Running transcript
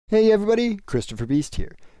Hey everybody, Christopher Beast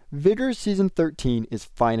here. Vigor Season 13 is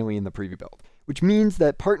finally in the preview build, which means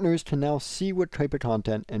that partners can now see what type of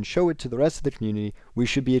content and show it to the rest of the community we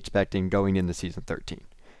should be expecting going into Season 13.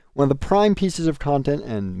 One of the prime pieces of content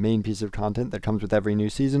and main piece of content that comes with every new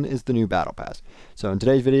season is the new Battle Pass. So in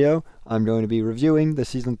today's video, I'm going to be reviewing the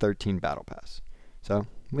Season 13 Battle Pass. So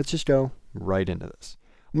let's just go right into this.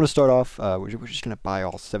 I'm going to start off, we're just going to buy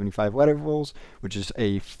all 75 letter rolls, which is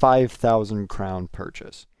a 5,000 crown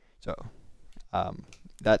purchase. So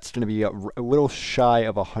that's going to be a little shy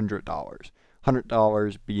of $100.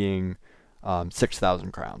 $100 being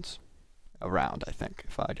 6,000 crowns around, I think,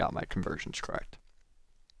 if I got my conversions correct.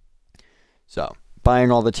 So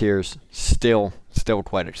buying all the tiers, still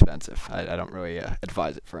quite expensive. I don't really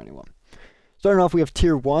advise it for anyone. Starting off, we have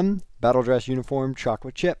Tier 1, Battle Dress Uniform,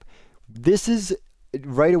 Chocolate Chip. This is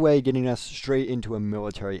right away getting us straight into a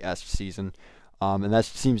military-esque season. And that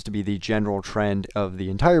seems to be the general trend of the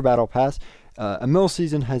entire Battle Pass. A mil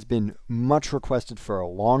season has been much requested for a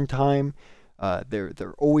long time.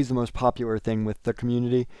 They're always the most popular thing with the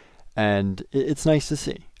community, and it's nice to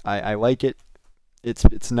see. I like it. It's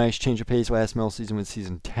a nice change of pace. Last mil season was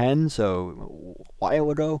Season 10, so a while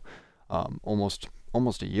ago, almost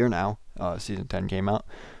a year now. Season 10 came out.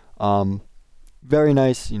 Very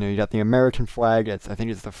nice. You know, you got the American flag. I think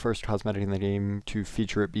it's the first cosmetic in the game to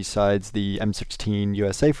feature it besides the M16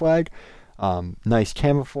 USA flag. Nice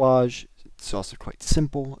camouflage. It's also quite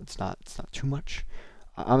simple. It's not too much.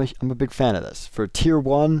 I'm a big fan of this. For Tier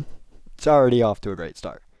 1, it's already off to a great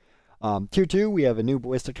start. Tier 2, we have a new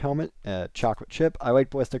ballistic helmet, Chocolate Chip. I like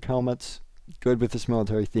ballistic helmets. Good with this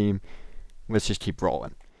military theme. Let's just keep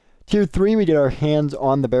rolling. Tier 3, we get our hands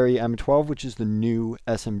on the Berry M12, which is the new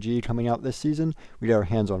SMG coming out this season. We get our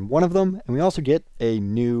hands on one of them, and we also get a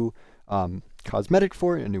new cosmetic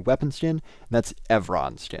for it, a new weapon skin, and that's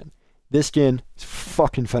Evron skin. This skin is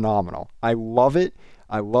fucking phenomenal. I love it.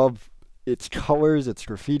 I love its colors, its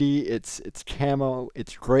graffiti, its camo.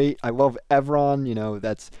 It's great. I love Evron. You know,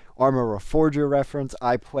 that's Armor Reforger reference.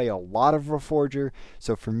 I play a lot of Reforger,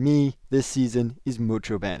 so for me, this season is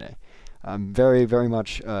mucho bene. I'm very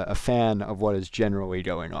much a fan of what is generally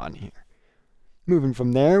going on here. Moving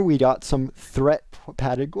from there, we got some threat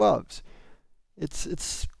padded gloves.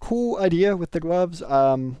 It's cool idea with the gloves.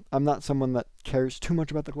 I'm not someone that cares too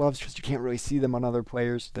much about the gloves because you can't really see them on other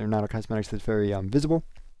players. They're not a cosmetics that's very visible.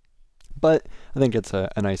 But I think it's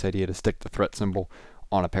a nice idea to stick the threat symbol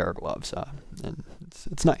on a pair of gloves, and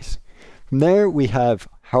it's nice. From there, we have,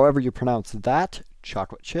 however you pronounce that,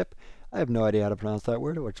 Chocolate Chip. I have no idea how to pronounce that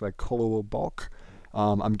word. It looks like Kolo Bulk.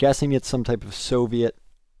 I'm guessing it's some type of Soviet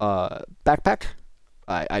backpack.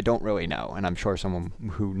 I don't really know, and I'm sure someone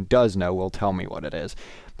who does know will tell me what it is.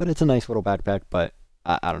 But it's a nice little backpack, but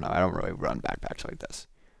I don't know. I don't really run backpacks like this.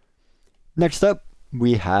 Next up,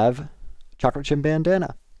 we have Chocolate Chip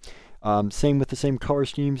Bandana. Same with the same color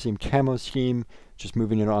scheme, same camo scheme, just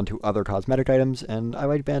moving it on to other cosmetic items, and I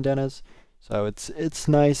like bandanas. So it's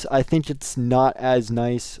nice. I think it's not as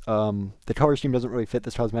nice. The color scheme doesn't really fit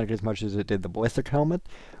this cosmetic as much as it did the ballistic helmet,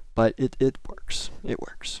 but it works. It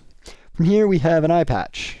works. From here we have an eye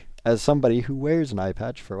patch. As somebody who wears an eye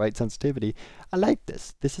patch for light sensitivity, I like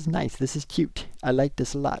this. This is nice. This is cute. I like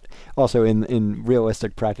this a lot. Also, in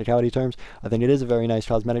realistic practicality terms, I think it is a very nice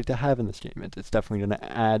cosmetic to have in this game. It's definitely going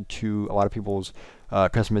to add to a lot of people's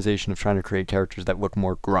customization of trying to create characters that look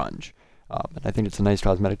more grunge. And I think it's a nice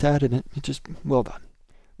cosmetic to add, and it just, well done.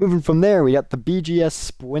 Moving from there, we got the BGS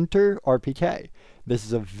Splinter RPK. This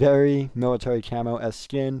is a very military camo-esque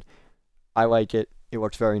skin. I like it. It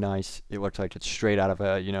looks very nice. It looks like it's straight out of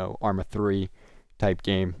a, Arma 3 type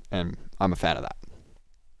game, and I'm a fan of that.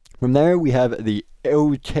 From there, we have the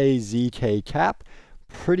OKZK cap.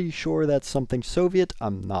 Pretty sure that's something Soviet.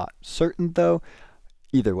 I'm not certain, though.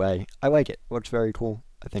 Either way, I like it. It looks very cool.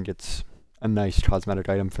 I think it's a nice cosmetic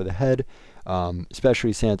item for the head,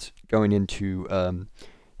 especially since going into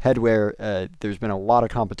headwear, there's been a lot of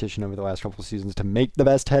competition over the last couple of seasons to make the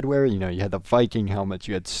best headwear. You know, you had the Viking helmets,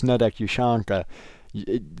 you had Snudek Ushanka.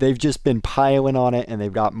 They've just been piling on it, and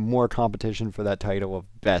they've got more competition for that title of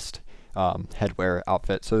best headwear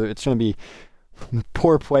outfit. So it's going to be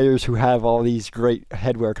poor players who have all these great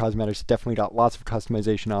headwear cosmetics definitely got lots of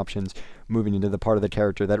customization options moving into the part of the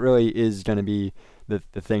character that really is going to be the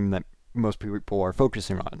thing that most people are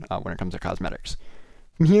focusing on when it comes to cosmetics.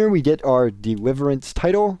 From here we get our Deliverance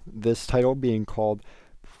title, this title being called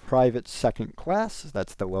Private Second Class.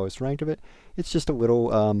 That's the lowest rank of it. It's just a little,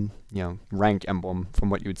 rank emblem from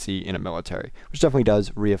what you would see in a military, which definitely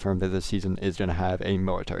does reaffirm that this season is going to have a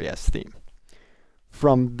military-esque theme.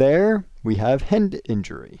 From there, we have Hand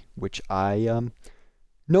Injury, which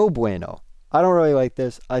no bueno. I don't really like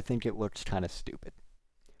this. I think it looks kind of stupid.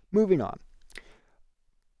 Moving on.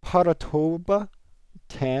 Paratoba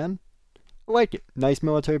Tan. I like it. Nice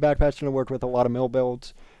military backpacks. Gonna work with a lot of mill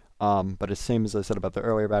builds. But the same as I said about the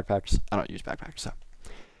earlier backpacks, I don't use backpacks.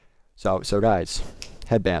 So guys,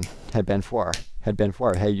 headband 4.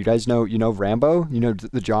 Hey, you guys know, Rambo? You know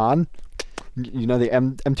the John? You know the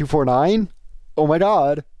M249? Oh my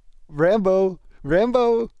God, Rambo.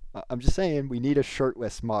 I'm just saying, we need a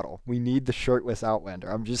shirtless model. We need the shirtless Outlander.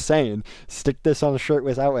 I'm just saying, stick this on a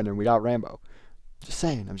shirtless Outlander and we got Rambo. I'm just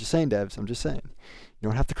saying, devs. I'm just saying. You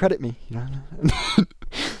don't have to credit me.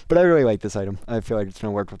 But I really like this item. I feel like it's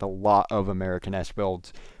going to work with a lot of American-esque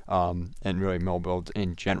builds, and really mill builds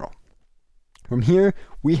in general. From here,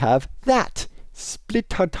 we have that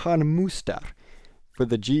Splittertan Muster for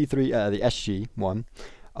the G3, the SG one.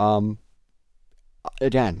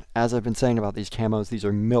 Again, as I've been saying about these camos, these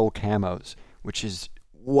are mill camos, which is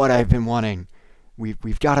what I've been wanting.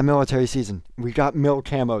 We've got a military season. We got mill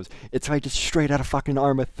camos. It's like just straight out of fucking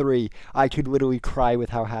Arma 3. I could literally cry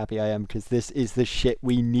with how happy I am because this is the shit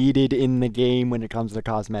we needed in the game when it comes to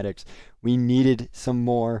cosmetics. We needed some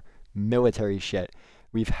more military shit.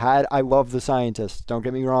 I love the scientists. Don't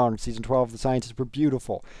get me wrong. Season 12, the scientists were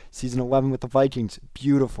beautiful. Season 11 with the Vikings,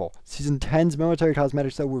 beautiful. Season 10's military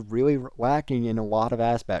cosmetics, though, were really lacking in a lot of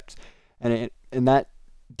aspects. And that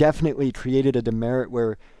definitely created a demerit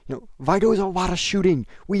where, Vigo is a lot of shooting.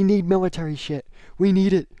 We need military shit. We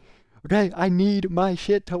need it. Okay? I need my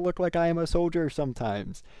shit to look like I am a soldier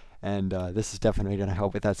sometimes. And this is definitely going to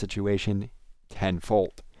help with that situation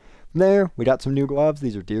tenfold. From there, we got some new gloves.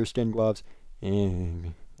 These are deerskin gloves.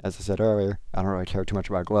 And as I said earlier, I don't really care too much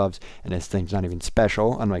about gloves, and this thing's not even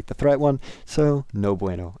special, unlike the threat one, so no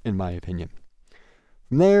bueno, in my opinion.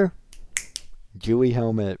 From there, Ghillie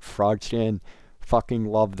helmet, frog skin, fucking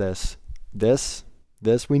love this. This,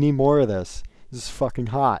 we need more of this. This is fucking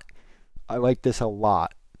hot. I like this a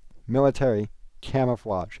lot. Military,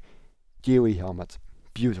 camouflage, Ghillie helmets,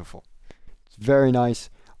 beautiful. It's very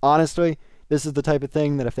nice. Honestly, this is the type of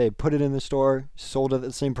thing that if they had put it in the store, sold it at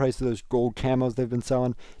the same price as those gold camos they've been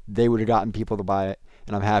selling, they would have gotten people to buy it.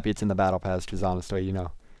 And I'm happy it's in the Battle Pass because honestly, I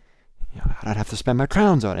don't have to spend my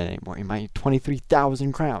crowns on it anymore. My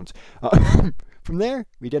 23,000 crowns. From there,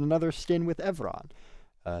 we did another skin with Evron.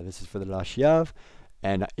 This is for the Lashiav,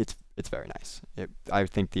 and it's very nice. I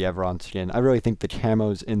think the Evron skin, I really think the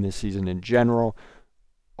camos in this season in general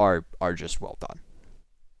are just well done.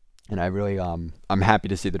 And I really, I'm happy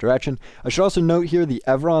to see the direction. I should also note here the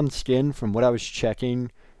Evron skin, from what I was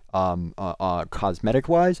checking,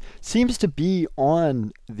 cosmetic-wise, seems to be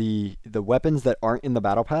on the weapons that aren't in the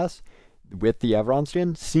Battle Pass with the Evron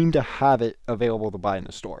skin, seem to have it available to buy in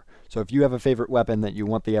the store. So if you have a favorite weapon that you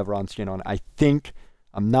want the Evron skin on,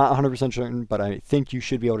 I'm not 100% certain, but I think you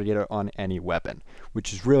should be able to get it on any weapon,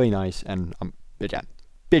 which is really nice, and again,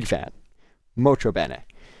 big fan. Mucho bene.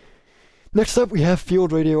 Next up, we have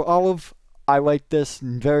Field Radio Olive. I like this.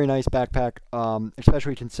 Very nice backpack,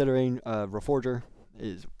 especially considering Reforger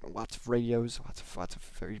is lots of radios, lots of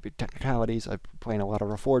very big technicalities. I'm playing a lot of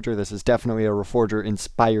Reforger. This is definitely a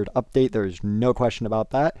Reforger-inspired update. There is no question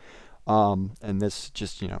about that. And this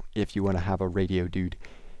just, if you want to have a radio dude,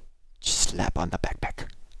 just slap on the backpack.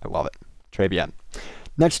 I love it. Très bien.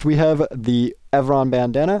 Next, we have the Evron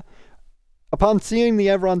bandana. Upon seeing the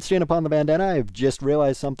Evron skin upon the bandana, I've just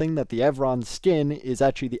realized something, that the Evron skin is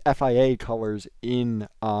actually the FIA colors in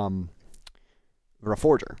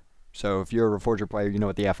Reforger. So if you're a Reforger player, you know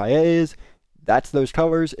what the FIA is. That's those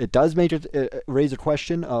colors. It does make it raise a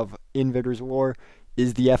question of, in Vigor's lore,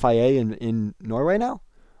 is the FIA in Norway now?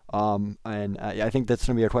 And I think that's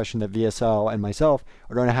going to be a question that VSL and myself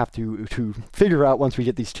are going to have to figure out once we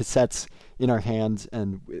get these cassettes in our hands.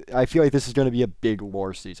 And I feel like this is going to be a big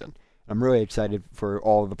lore season. I'm really excited for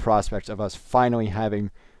all of the prospects of us finally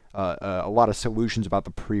having a lot of solutions about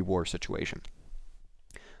the pre-war situation.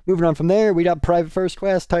 Moving on from there, we got Private First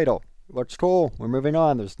Class title. Looks cool. We're moving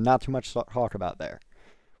on. There's not too much to talk about there.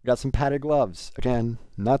 We got some padded gloves. Again,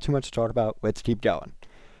 not too much to talk about. Let's keep going.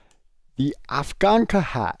 The Afghanka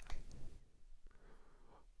hat.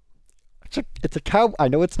 It's a cow. I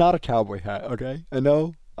know it's not a cowboy hat, okay? I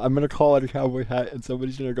know. I'm going to call it a cowboy hat, and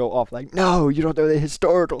somebody's going to go off like, no, you don't know the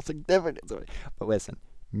historical significance of it. But listen,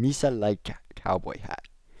 Misa like cowboy hat.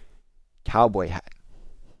 Cowboy hat.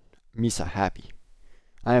 Misa happy.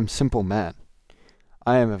 I am simple man.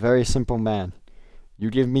 I am a very simple man. You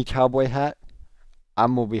give me cowboy hat,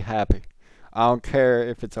 I'm going to be happy. I don't care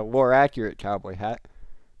if it's a lore accurate cowboy hat,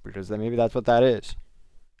 because then maybe that's what that is.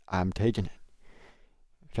 I'm taking it.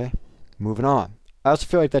 Okay, moving on. I also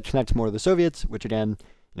feel like that connects more to the Soviets, which again,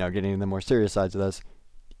 getting into the more serious sides of this,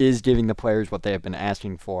 is giving the players what they have been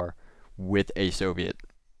asking for with a Soviet,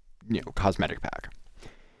 cosmetic pack.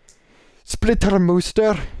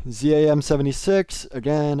 Splittermuster ZAM76.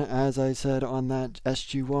 Again, as I said on that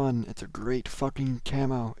SG1, it's a great fucking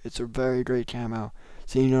camo. It's a very great camo.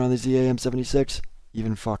 Seeing it on the ZAM76,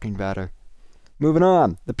 even fucking better. Moving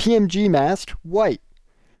on. The PMG mask, white.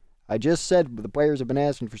 I just said the players have been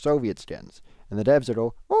asking for Soviet skins. And the devs are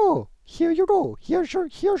go, oh, here you go. Here's your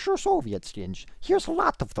Soviet skins. Here's a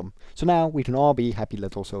lot of them. So now we can all be happy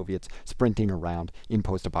little Soviets sprinting around in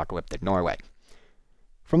post-apocalyptic Norway.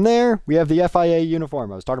 From there, we have the FIA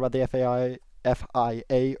uniform. I was talking about the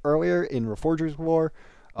FIA earlier in Reforger's War.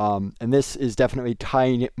 And this is definitely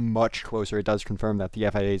tying it much closer. It does confirm that the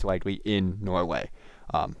FIA is likely in Norway.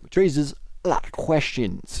 Which raises a lot of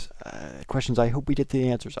questions. Questions I hope we get the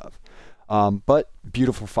answers of. But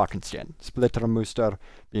beautiful fucking skin. Splittermuster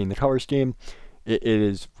being the color scheme. It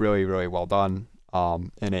is really, really well done.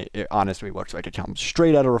 And it honestly looks like it comes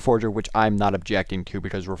straight out of Reforger, which I'm not objecting to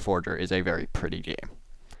because Reforger is a very pretty game.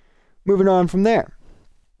 Moving on from there.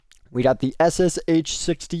 We got the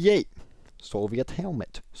SSH-68. Soviet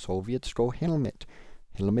helmet. Soviets go helmet.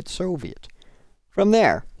 Helmet Soviet. From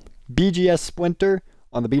there, BGS Splinter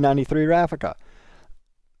on the B93 Raffica.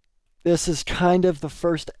 This is kind of the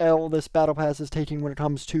first L this Battle Pass is taking when it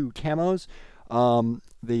comes to camos.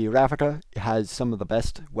 The Raffica has some of the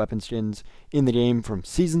best weapon skins in the game from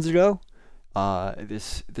seasons ago.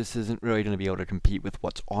 This isn't really going to be able to compete with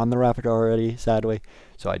what's on the Raffica already, sadly.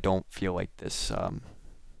 So I don't feel like this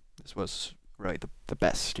was really the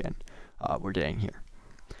best skin we're getting here.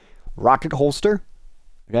 Rocket holster.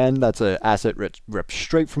 Again, that's an asset ripped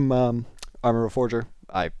straight from Armor Reforger.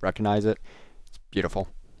 I recognize it. It's beautiful.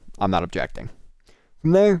 I'm not objecting.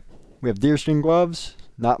 From there, we have deerskin gloves.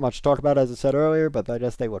 Not much to talk about, as I said earlier, but I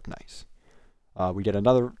guess they look nice. We get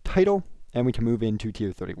another title, and we can move into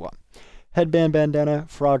Tier 31. Headband, bandana,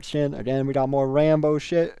 frog skin. Again, we got more Rambo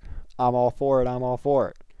shit. I'm all for it. I'm all for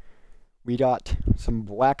it. We got some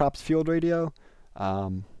Black Ops field radio.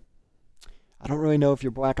 I don't really know if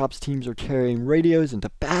your Black Ops teams are carrying radios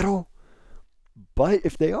into battle, but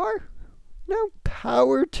if they are,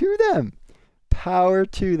 power to them. Power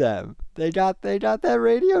to them. They got that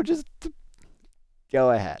radio, just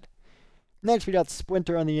go ahead. Next, we got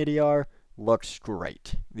Splinter on the ADR. Looks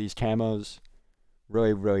great. These camos,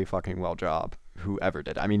 really, really fucking well job. Whoever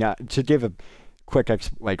did. I mean, to give a quick,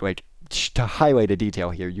 to highlight a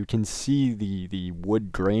detail here, you can see the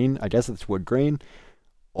wood grain, I guess it's wood grain,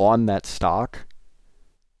 on that stock.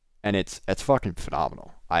 And it's fucking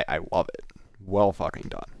phenomenal. I love it. Well fucking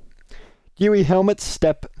done. Huey helmet,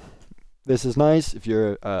 step. This is nice. If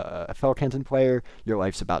you're a Felcanton player, your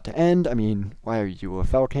life's about to end. I mean, why are you a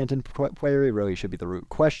Felcanton player? It really should be the root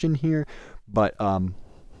question here. But,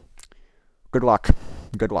 good luck.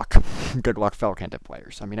 Good luck. Good luck, Felcanton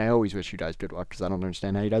players. I mean, I always wish you guys good luck because I don't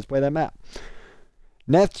understand how you guys play that map.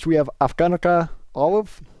 Next, we have Afghanica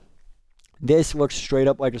Olive. This looks straight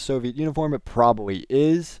up like a Soviet uniform. It probably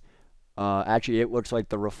is. Actually, it looks like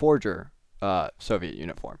the Reforger Soviet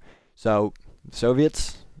uniform. So,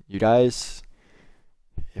 Soviets, you guys,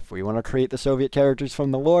 if we want to create the Soviet characters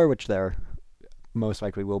from the lore, which there most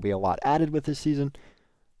likely will be a lot added with this season,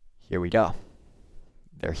 here we go.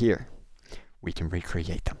 They're here. We can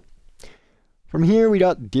recreate them. From here, we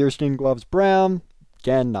got deerskin gloves brown.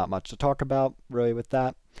 Again, not much to talk about really with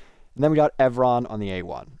that. And then we got Evron on the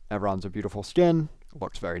A1. Evron's a beautiful skin.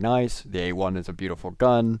 Looks very nice. The A1 is a beautiful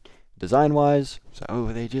gun, design-wise.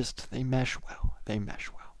 So they mesh well. They mesh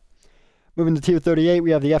well. Moving to Tier 38,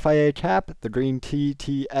 we have the FIA cap, the green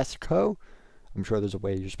TTS Co. I'm sure there's a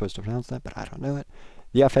way you're supposed to pronounce that, but I don't know it.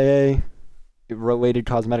 The FIA related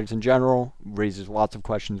cosmetics in general raises lots of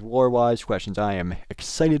questions lore-wise, questions I am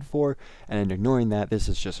excited for, and ignoring that, this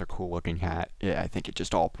is just a cool-looking hat. I think it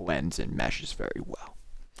just all blends and meshes very well.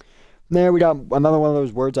 There we got another one of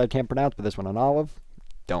those words I can't pronounce, but this one on olive.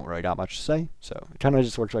 Don't really got much to say, so it kind of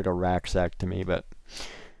just looks like a rucksack to me, but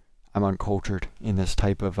I'm uncultured in this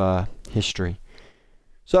type of history.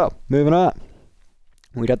 So, moving on.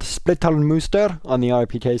 We got the Splittermuster on the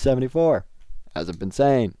RPK-74. As I've been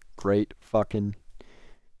saying, great fucking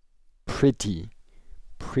pretty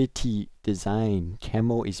design.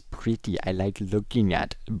 Camo is pretty. I like looking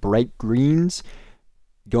at. Bright greens,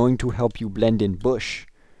 going to help you blend in bush,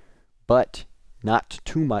 but not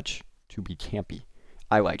too much to be campy.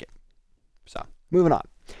 I like it. So, moving on.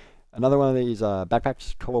 Another one of these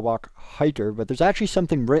backpacks, Color Walk Hiker, but there's actually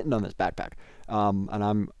something written on this backpack. And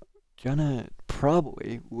I'm gonna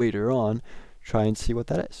probably, later on, try and see what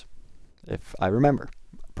that is. If I remember.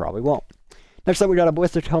 Probably won't. Next up, we got a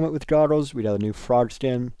ballistic helmet with goggles. We got a new frog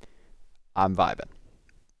skin. I'm vibing.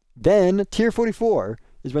 Then, Tier 44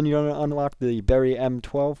 is when you unlock the Berry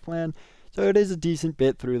M12 plan. So it is a decent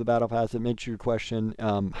bit through the Battle Pass. It makes you question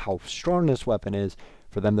how strong this weapon is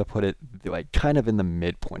for them to put it like kind of in the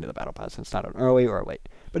midpoint of the Battle Pass. It's not an early or a late.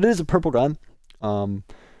 But it is a purple gun.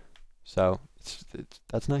 So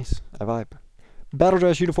that's nice. I vibe. Battle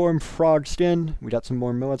dress uniform, frog skin. We got some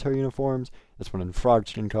more military uniforms. This one in frog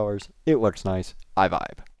skin colors. It looks nice. I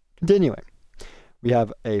vibe. Continuing. We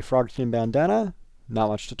have a frog skin bandana. Not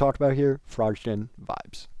much to talk about here. Frog skin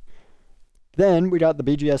vibes. Then we got the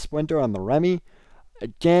BGS Splinter on the Remy.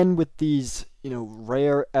 Again, with these,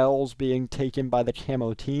 rare L's being taken by the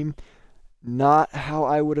camo team. Not how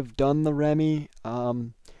I would have done the Remy. But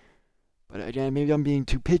again, maybe I'm being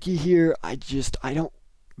too picky here. I don't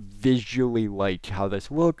visually like how this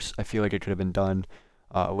looks. I feel like it could have been done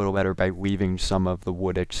a little better by leaving some of the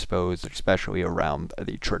wood exposed, especially around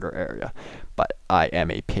the trigger area. But I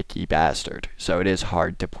am a picky bastard, so it is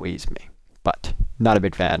hard to please me. But not a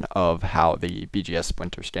big fan of how the BGS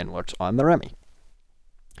Splinter skin looks on the Remy.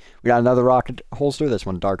 We got another rocket holster, this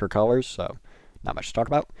one darker colors, so not much to talk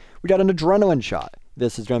about. We got an adrenaline shot.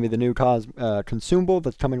 This is going to be the new consumable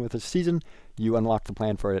that's coming with this season. You unlock the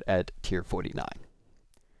plan for it at Tier 49.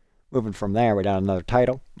 Moving from there, we got another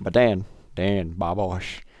title. But Dan,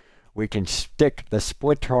 babosh, we can stick the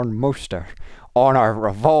split-horn Moster on our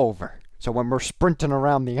revolver. So when we're sprinting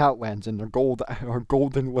around the Outlands in our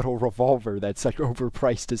golden little revolver that's like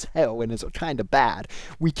overpriced as hell and is kind of bad,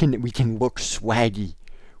 we can look swaggy.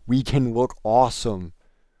 We can look awesome.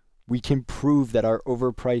 We can prove that our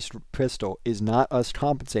overpriced pistol is not us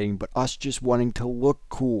compensating, but us just wanting to look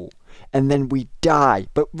cool. And then we die.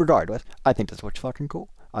 But regardless, I think this looks fucking cool.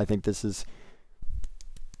 I think this is...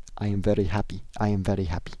 I am very happy. I am very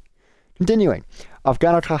happy. Continuing.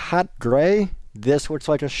 Afghanica Hot Gray. This looks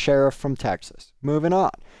like a sheriff from Texas. Moving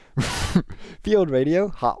on. Field radio,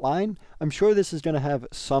 hotline. I'm sure this is going to have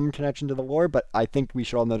some connection to the lore, but I think we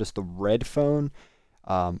should all notice the red phone.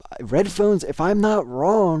 Red phones, if I'm not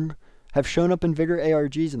wrong, have shown up in Vigor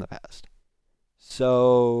ARGs in the past.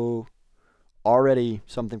 So, already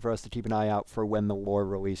something for us to keep an eye out for when the lore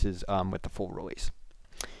releases with the full release.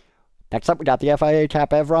 Next up, we got the FIA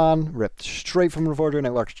Cap Evron, ripped straight from the Reforger, and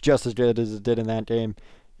it looks just as good as it did in that game.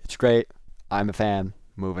 It's great. I'm a fan.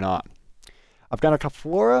 Moving on. Afghanica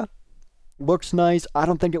Flora looks nice. I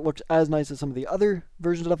don't think it looks as nice as some of the other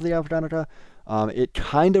versions of the Afghanica. It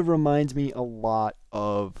kind of reminds me a lot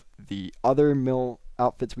of the other mill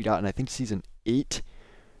outfits we got in, I think, Season 8.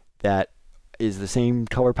 That is the same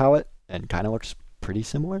color palette and kind of looks pretty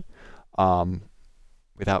similar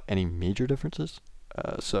without any major differences.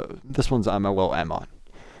 So this one's I'm a little M on.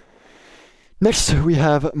 Next, we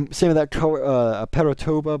have same of that color, a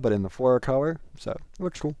Peratoba, but in the Flora color. So it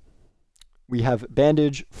looks cool. We have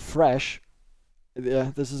Bandage Fresh.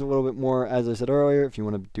 Yeah, this is a little bit more, as I said earlier, if you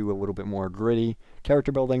want to do a little bit more gritty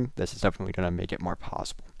character building, this is definitely going to make it more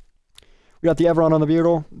possible. We got the Everon on the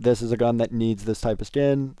Bugle. This is a gun that needs this type of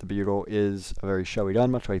skin. The Bugle is a very showy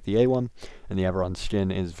gun, much like the A1, and the Everon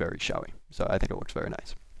skin is very showy. So I think it looks very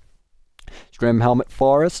nice. Scrim Helmet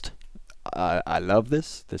Forest. I love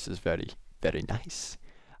this. This is very, very nice.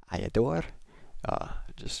 I adore.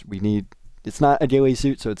 It's not a ghillie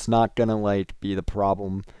suit, so it's not going to, like, be the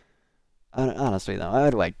problem. Honestly, though, I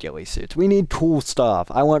like ghillie suits. We need cool stuff.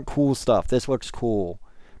 I want cool stuff. This looks cool.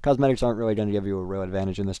 Cosmetics aren't really going to give you a real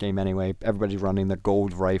advantage in this game anyway. Everybody's running the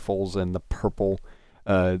gold rifles and the purple,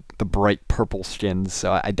 the bright purple skins,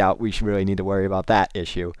 so I doubt we should really need to worry about that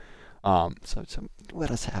issue. So let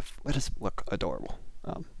us look adorable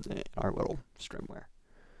in our little scrimwear.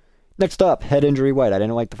 Next up, Head Injury White. I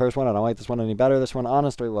didn't like the first one. I don't like this one any better. This one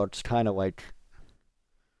honestly looks kind of like...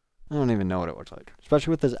 I don't even know what it looks like.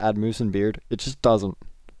 Especially with this Admusen beard. It just doesn't.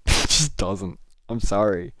 It just doesn't. I'm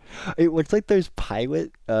sorry. It looks like those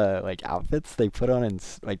pilot like outfits they put on in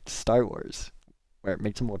like Star Wars. Where it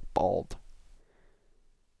makes them look bald.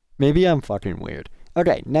 Maybe I'm fucking weird.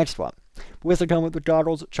 Okay, next one. Ballistic helmet with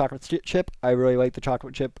goggles, chocolate chip. I really like the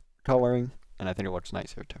chocolate chip coloring. And I think it looks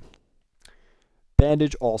nice here too.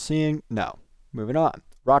 Bandage all-seeing. No. Moving on.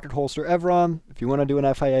 Rocket holster Evron. If you want to do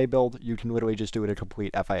an FIA build, you can literally just do it a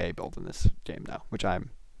complete FIA build in this game now, which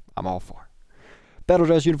I'm all for. Battle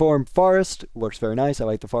dress uniform Forest looks very nice. I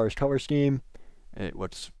like the Forest color scheme. It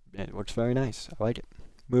looks very nice. I like it.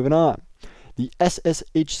 Moving on. The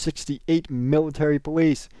SSH-68 military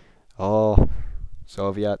police. Oh,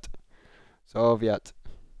 Soviet.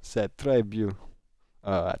 C'est très bien.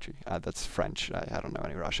 Actually, that's French. I don't know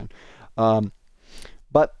any Russian.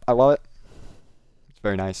 But I love it.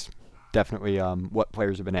 Very nice. Definitely what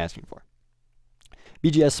players have been asking for.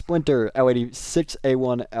 BGS Splinter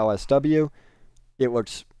L86A1 LSW. It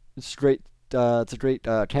looks it's great. It's a great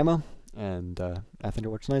camo, and I think it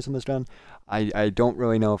looks nice on this gun. I don't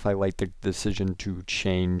really know if I like the decision to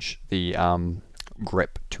change the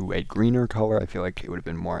grip to a greener color. I feel like it would have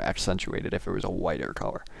been more accentuated if it was a whiter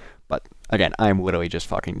color. But again, I'm literally just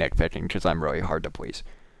fucking nitpicking because I'm really hard to please.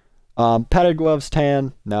 Padded gloves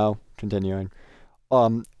tan, no. Continuing.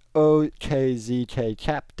 OKZK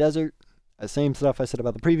cap desert. The same stuff I said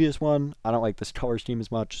about the previous one. I don't like this color scheme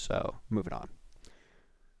as much, so moving on.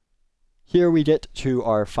 Here we get to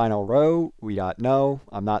our final row. We got no.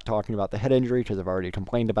 I'm not talking about the head injury because I've already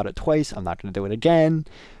complained about it twice. I'm not going to do it again.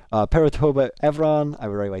 Paratoba Evron. I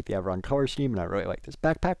really like the Evron color scheme, and I really like this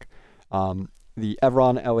backpack. The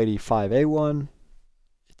Evron L85A1.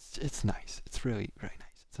 It's nice. It's really, really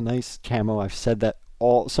nice. It's a nice camo. I've said that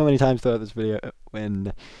so many times throughout this video.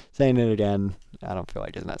 When saying it again, I don't feel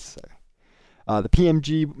like it's necessary. The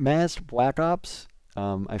PMG mask Black Ops.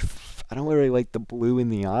 I don't really like the blue in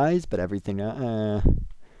the eyes, but everything, it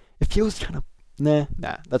feels kind of, nah,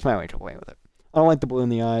 that's my only complaint with it. I don't like the blue in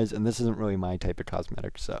the eyes, and this isn't really my type of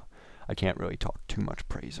cosmetic, so I can't really talk too much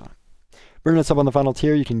praise on it. Bringing us up on the final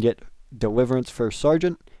tier, you can get Deliverance First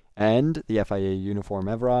Sergeant and the FIA uniform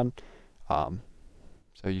Evron.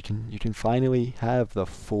 So you can finally have the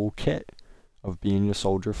full kit of being a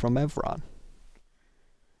soldier from Evron.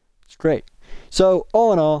 It's great. So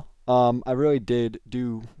all in all, I really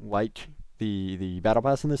do like the Battle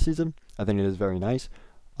Pass in this season. I think it is very nice.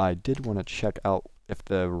 I did want to check out if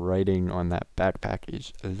the writing on that backpack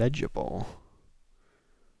is legible.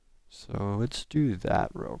 So let's do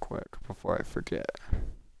that real quick before I forget.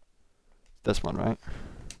 This one, right?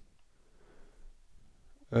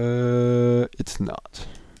 It's not.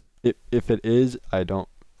 If it is, I don't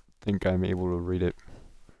think I'm able to read it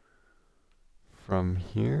from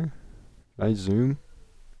here. Can I zoom?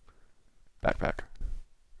 Backpack.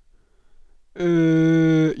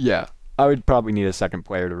 Yeah. I would probably need a second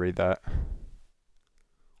player to read that.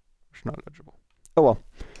 It's not legible. Oh well.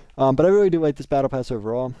 But I really do like this Battle Pass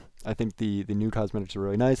overall. I think the new cosmetics are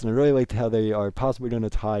really nice, and I really like how they are possibly going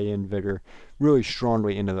to tie in Vigor really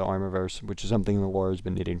strongly into the Armorverse, which is something the lore has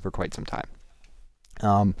been needing for quite some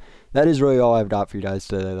time. That is really all I've got for you guys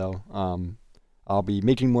today, though. I'll be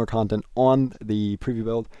making more content on the preview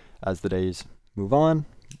build as the days move on,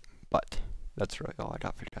 but that's really all I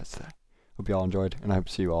got for you guys today. Hope you all enjoyed, and I hope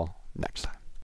to see you all next time.